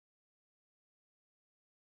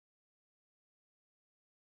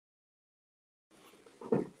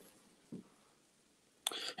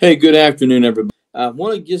Hey, good afternoon, everybody. I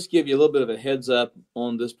want to just give you a little bit of a heads up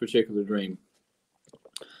on this particular dream.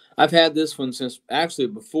 I've had this one since actually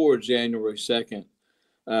before January 2nd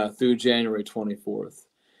through January 24th.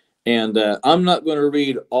 And I'm not going to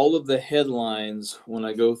read all of the headlines when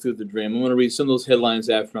I go through the dream. I'm going to read some of those headlines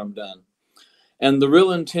after I'm done. And the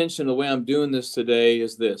real intention, the way I'm doing this today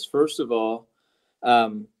is this. First of all,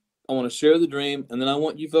 I want to share the dream, and then I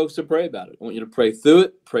want you folks to pray about it. I want you to pray through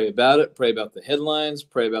it, pray about the headlines,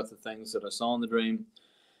 pray about the things that I saw in the dream,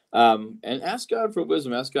 and ask God for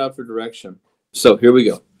wisdom, ask God for direction. So here we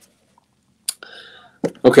go.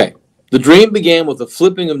 Okay, the dream began with the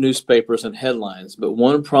flipping of newspapers and headlines, but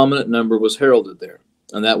one prominent number was heralded there,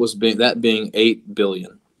 and that being 8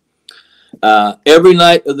 billion. Every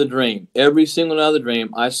night of the dream, every single night of the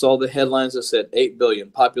dream, I saw the headlines that said 8 billion,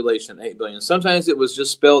 population 8 billion. Sometimes it was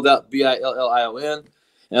just spelled out Billion,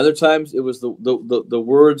 and other times it was the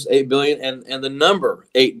words 8 billion and the number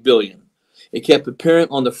 8 billion. It kept appearing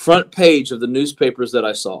on the front page of the newspapers that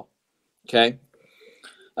I saw. Okay?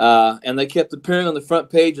 And they kept appearing on the front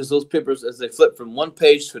page as those papers, as they flipped from one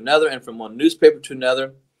page to another and from one newspaper to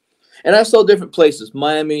another. And I saw different places: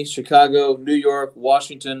 Miami, Chicago, New York,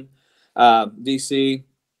 Washington, D.C.,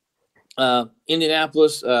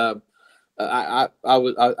 Indianapolis. I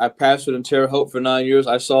pastored in Terre Haute for 9 years.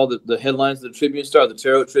 I saw the headlines of the Tribune Star, the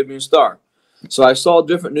Terre Haute Tribune Star. So I saw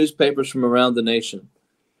different newspapers from around the nation.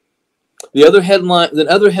 Then other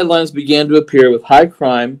headlines began to appear with high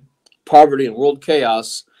crime, poverty, and world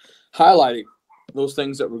chaos, highlighting those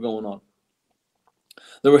things that were going on.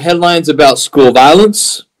 There were headlines about school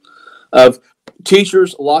violence, of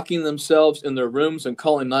teachers locking themselves in their rooms and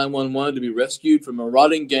calling 911 to be rescued from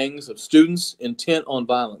marauding gangs of students intent on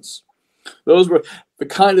violence. Those were the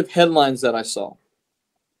kind of headlines that I saw.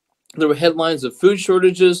 There were headlines of food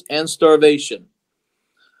shortages and starvation.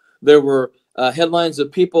 There were headlines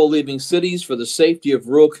of people leaving cities for the safety of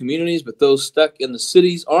rural communities, but those stuck in the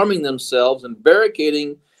cities arming themselves and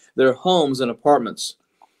barricading their homes and apartments.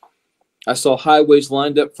 I saw highways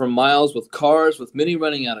lined up for miles with cars, with many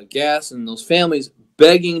running out of gas, and those families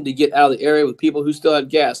begging to get out of the area with people who still had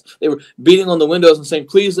gas. They were beating on the windows and saying,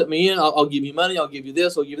 "Please let me in. I'll give you money. I'll give you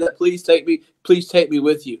this. I'll give you that. Please take me. Please take me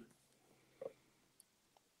with you."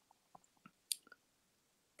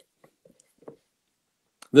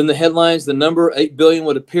 Then the headlines, the number 8 billion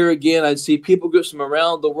would appear again. I'd see people groups from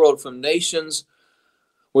around the world, from nations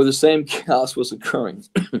where the same chaos was occurring.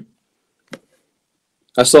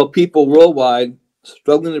 I saw people worldwide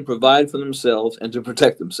struggling to provide for themselves and to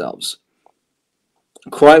protect themselves.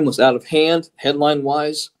 Crime was out of hand,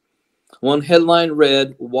 headline-wise. One headline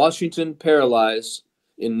read, "Washington paralyzed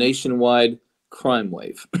in nationwide crime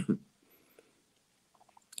wave." And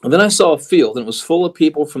then I saw a field, and it was full of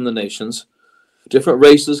people from the nations, different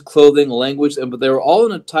races, clothing, language, but they were all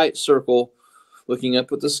in a tight circle, looking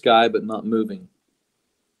up at the sky but not moving.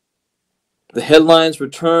 The headlines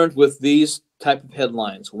returned with these type of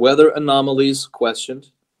headlines: weather anomalies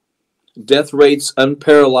questioned, death rates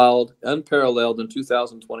unparalleled in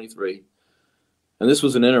 2023. And this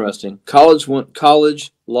was an interesting: college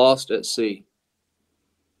lost at sea.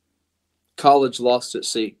 College lost at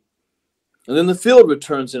sea. And then the field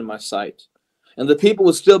returns in my sight, and the people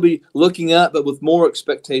would still be looking up, but with more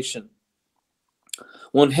expectation.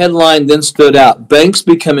 One headline then stood out: banks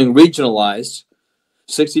becoming regionalized,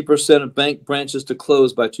 60% of bank branches to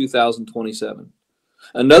close by 2027.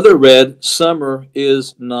 Another read, "Summer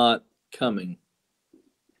is not coming,"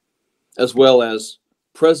 as well as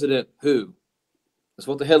 "President who?" That's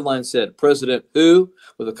what the headline said. President who,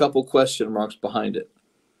 with a couple question marks behind it.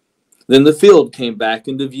 Then the field came back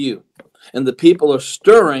into view, and the people are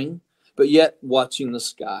stirring, but yet watching the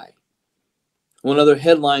sky. One other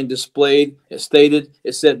headline displayed, it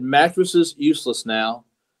said, "Mattresses useless now,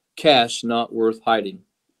 cash not worth hiding."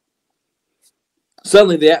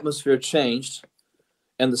 Suddenly the atmosphere changed,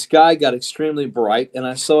 and the sky got extremely bright, and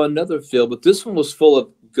I saw another field, but this one was full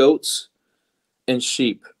of goats and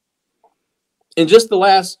sheep. In just the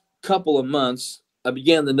last couple of months, I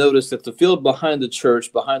began to notice that the field behind the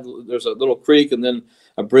church, there's a little creek and then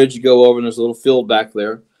a bridge you go over, and there's a little field back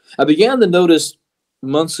there. I began to notice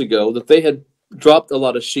months ago that they had dropped a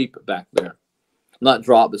lot of sheep back there. Not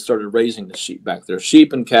dropped, but started raising the sheep back there.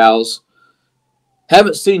 Sheep and cows.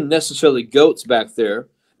 Haven't seen necessarily goats back there,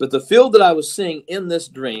 but the field that I was seeing in this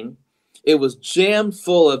dream, it was jammed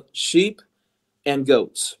full of sheep and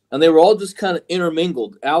goats. And they were all just kind of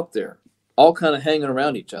intermingled out there, all kind of hanging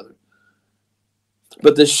around each other.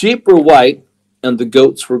 But the sheep were white and the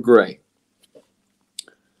goats were gray.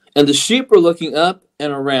 And the sheep were looking up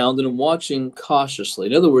and around and watching cautiously.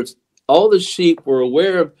 In other words, All the sheep were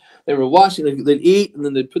aware of, they were watching, they'd eat, and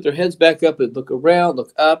then they'd put their heads back up, they'd look around,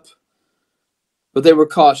 look up. But they were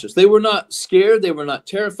cautious. They were not scared, they were not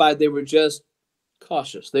terrified, they were just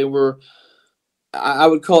cautious. They were, I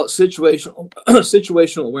would call it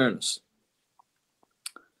situational awareness.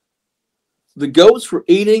 The goats were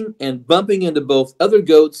eating and bumping into both other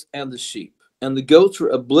goats and the sheep. And the goats were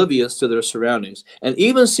oblivious to their surroundings and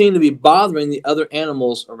even seemed to be bothering the other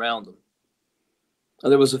animals around them.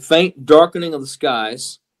 And there was a faint darkening of the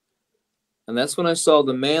skies. And that's when I saw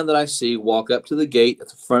the man that I see walk up to the gate at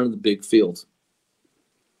the front of the big field.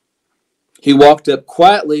 He walked up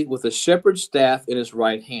quietly with a shepherd's staff in his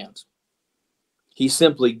right hand. He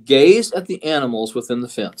simply gazed at the animals within the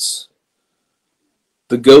fence.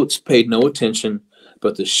 The goats paid no attention,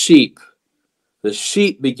 but the sheep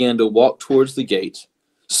began to walk towards the gate,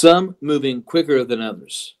 some moving quicker than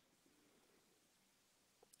others.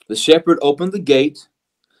 The shepherd opened the gate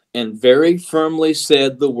and very firmly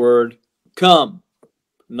said the word, "Come."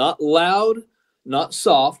 Not loud, not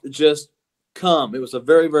soft, just come. It was a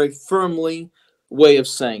very, very firmly way of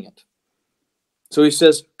saying it. So he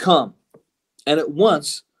says, "Come." And at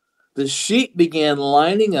once, the sheep began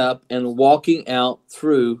lining up and walking out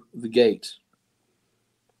through the gate.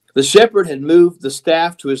 The shepherd had moved the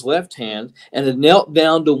staff to his left hand and had knelt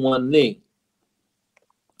down to one knee.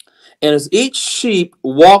 And as each sheep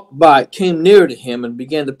walked by, came near to him and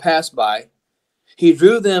began to pass by, he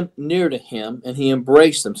drew them near to him and he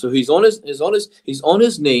embraced them. So he's on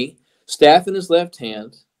his knee, staff in his left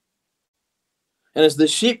hand. And as the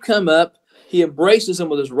sheep come up, he embraces them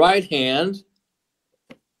with his right hand,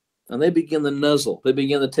 and they begin to nuzzle. They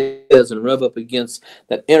begin to take heads and rub up against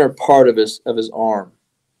that inner part of his arm,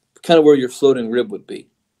 kind of where your floating rib would be.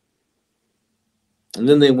 And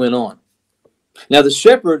then they went on. Now the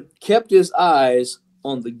shepherd kept his eyes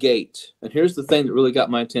on the gate. And here's the thing that really got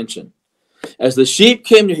my attention. As the sheep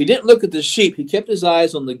came near, he didn't look at the sheep. He kept his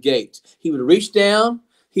eyes on the gate. He would reach down.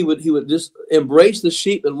 He would just embrace the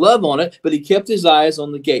sheep and love on it, but he kept his eyes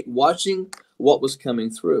on the gate, watching what was coming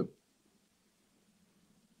through.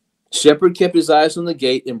 Shepherd kept his eyes on the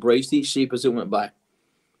gate, embraced each sheep as it went by.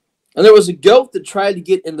 And there was a goat that tried to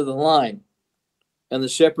get into the line. And the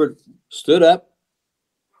shepherd stood up,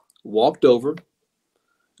 walked over,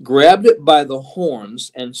 grabbed it by the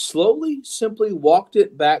horns, and slowly, simply walked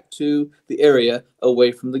it back to the area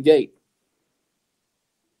away from the gate.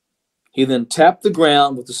 He then tapped the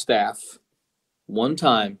ground with the staff one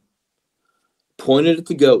time, pointed at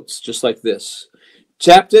the goats, just like this.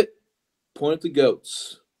 Tapped it, pointed at the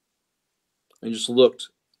goats, and just looked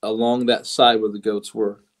along that side where the goats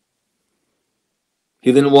were.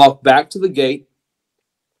 He then walked back to the gate,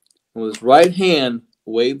 and with his right hand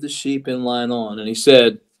waved the sheep in line on, and he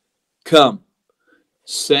said, "Come."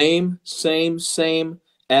 Same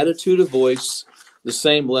attitude of voice, the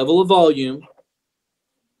same level of volume.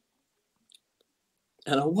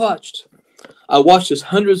 And I watched as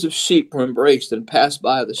hundreds of sheep were embraced and passed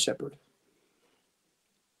by the shepherd.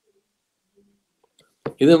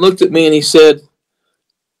 He then looked at me and he said,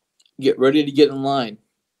 "Get ready to get in line,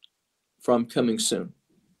 for I'm coming soon.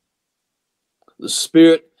 The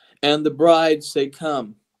Spirit and the bride say,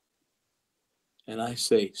 'Come.' And I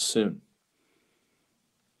say, 'Soon.'"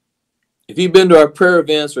 If you've been to our prayer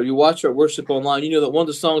events or you watch our worship online, you know that one of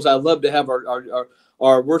the songs I love to have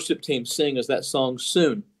our worship team sing is that song,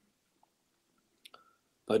 "Soon,"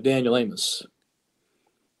 by Daniel Amos.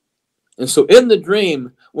 And so in the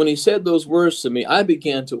dream, when he said those words to me, I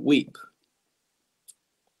began to weep.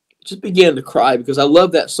 Just began to cry because I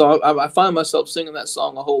love that song. I find myself singing that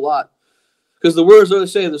song a whole lot. Because the words really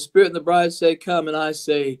say, the Spirit and the bride say, "Come," and I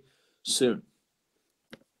say, "Soon."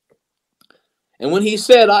 And when he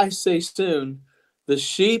said, "I say soon," the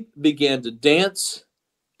sheep began to dance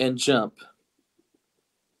and jump.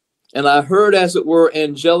 And I heard, as it were,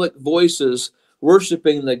 angelic voices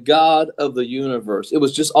worshiping the God of the universe. It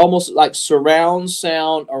was just almost like surround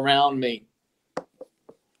sound around me.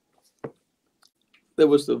 There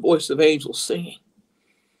was the voice of angels singing.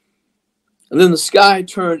 And then the sky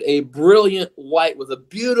turned a brilliant white with a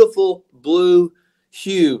beautiful blue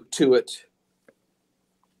hue to it.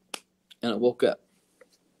 And I woke up.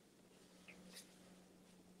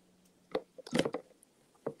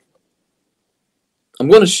 I'm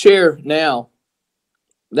going to share now.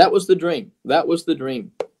 That was the dream. That was the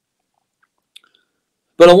dream.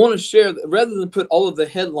 But I want to share, rather than put all of the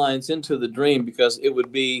headlines into the dream, because it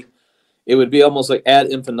would be almost like ad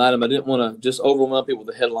infinitum. I didn't want to just overwhelm people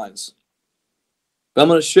with the headlines. But I'm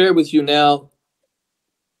going to share with you now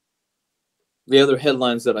the other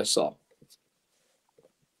headlines that I saw.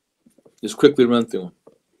 Just quickly run through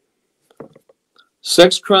them.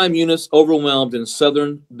 Sex crime units overwhelmed in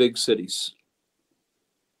southern big cities.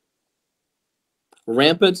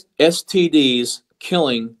 Rampant STDs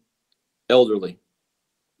killing elderly.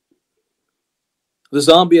 The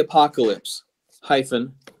zombie apocalypse,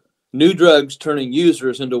 new drugs turning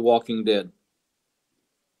users into walking dead.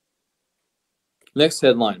 Next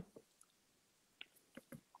headline.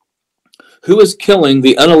 Who is killing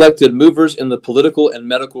the unelected movers in the political and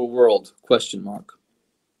medical world? ?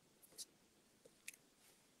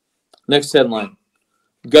 Next headline.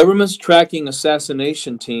 Governments tracking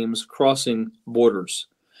assassination teams crossing borders.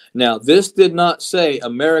 Now, this did not say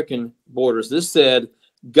American borders. This said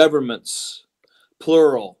governments,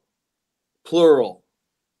 plural.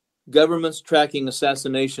 Governments tracking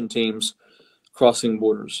assassination teams crossing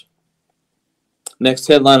borders. Next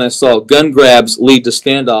headline I saw, gun grabs lead to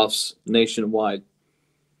standoffs nationwide.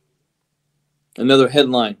 Another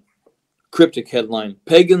headline, cryptic headline,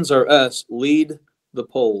 pagans are us, lead the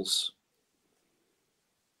polls.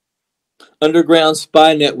 Underground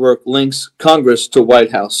spy network links Congress to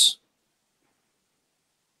White House.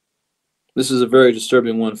 This is a very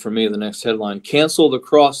disturbing one for me, the next headline. Cancel the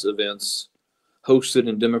cross events hosted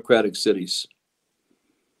in Democratic cities.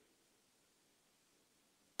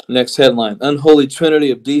 Next headline, unholy trinity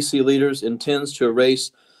of DC leaders intends to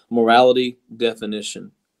erase morality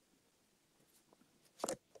definition.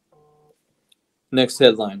 Next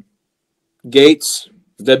headline, Gates,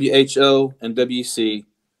 WHO, and WC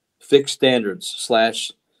fix standards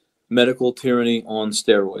 / medical tyranny on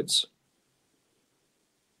steroids.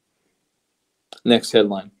 Next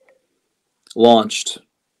headline, launched,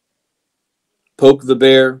 poke the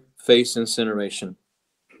bear, face incineration.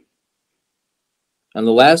 And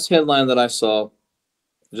the last headline that I saw,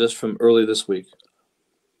 just from early this week,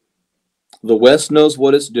 the West knows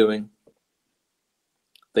what it's doing.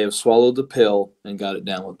 They have swallowed the pill and got it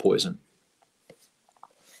down with poison.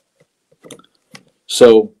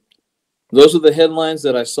 So those are the headlines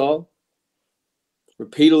that I saw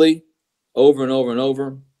repeatedly over and over and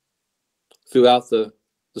over throughout the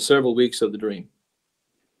several weeks of the dream.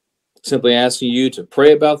 Simply asking you to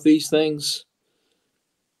pray about these things,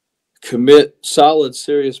 commit solid,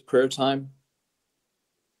 serious prayer time.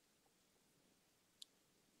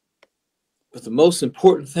 But the most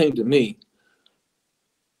important thing to me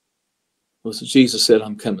was that Jesus said,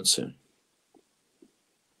 I'm coming soon.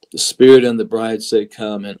 The Spirit and the bride say,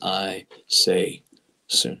 come, and I say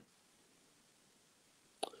soon.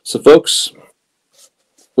 So, folks,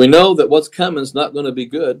 we know that what's coming is not going to be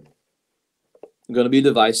good, going to be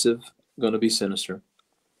divisive, going to be sinister.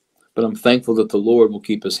 But I'm thankful that the Lord will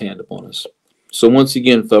keep his hand upon us. So once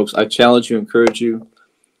again, folks, I challenge you, encourage you,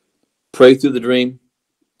 pray through the dream,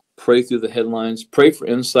 pray through the headlines, pray for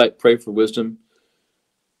insight, pray for wisdom.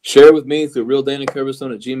 Share with me through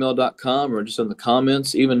realdannycoverstone@gmail.com or just in the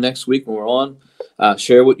comments. Even next week when we're on,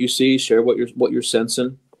 share what you see, share what you're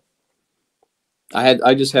sensing.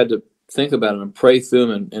 I just had to think about it and pray through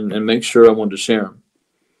them and make sure I wanted to share them,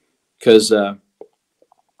 because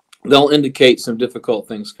they'll indicate some difficult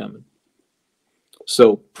things coming.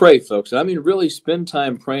 So pray, folks. I mean, really spend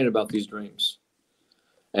time praying about these dreams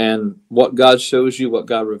and what God shows you, what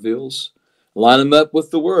God reveals. Line them up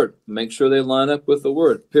with the Word. Make sure they line up with the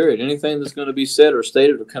Word, period. Anything that's going to be said or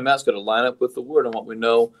stated or come out is going to line up with the Word and what we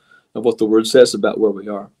know of what the Word says about where we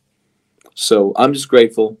are. So I'm just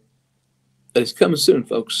grateful that it's coming soon,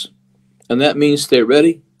 folks. And that means stay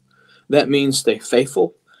ready. That means stay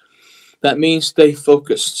faithful. That means stay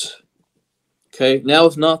focused. Okay? Now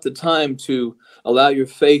is not the time to allow your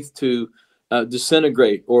faith to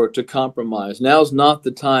disintegrate or to compromise. Now is not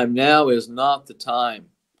the time. Now is not the time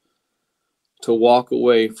to walk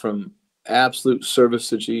away from absolute service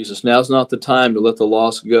to Jesus. Now's not the time to let the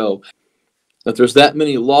lost go. That there's that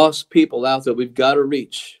many lost people out there we've got to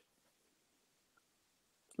reach.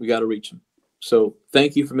 We got to reach them. So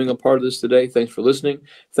thank you for being a part of this today. Thanks for listening.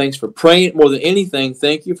 Thanks for praying. More than anything,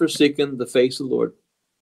 thank you for seeking the face of the Lord.